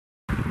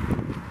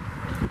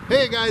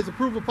Hey guys,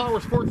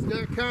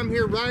 ApprovalPowersports.com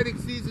here. Riding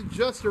season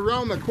just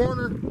around the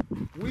corner.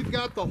 We've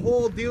got the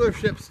whole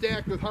dealership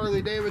stacked with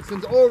Harley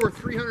Davidson's, over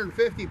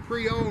 350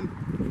 pre-owned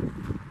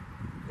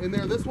in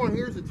there. This one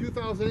here is a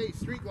 2008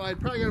 Street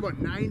Glide. Probably got about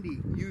 90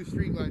 used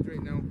Street Glides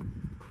right now.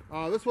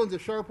 This one's a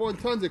sharp one,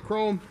 tons of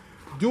chrome,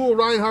 dual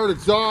Reinhardt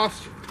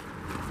exhaust.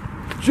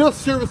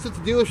 Just serviced at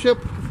the dealership.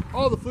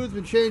 All the fluid's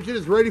been changed. It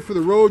is ready for the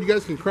road. You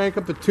guys can crank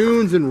up the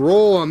tunes and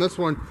roll on this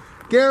one.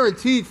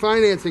 Guaranteed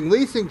financing,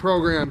 leasing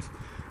programs,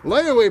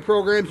 layaway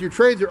programs. Your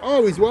trades are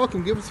always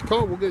welcome. Give us a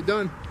call. We'll get it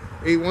done.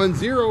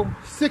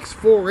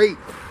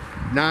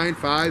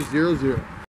 810-648-9500.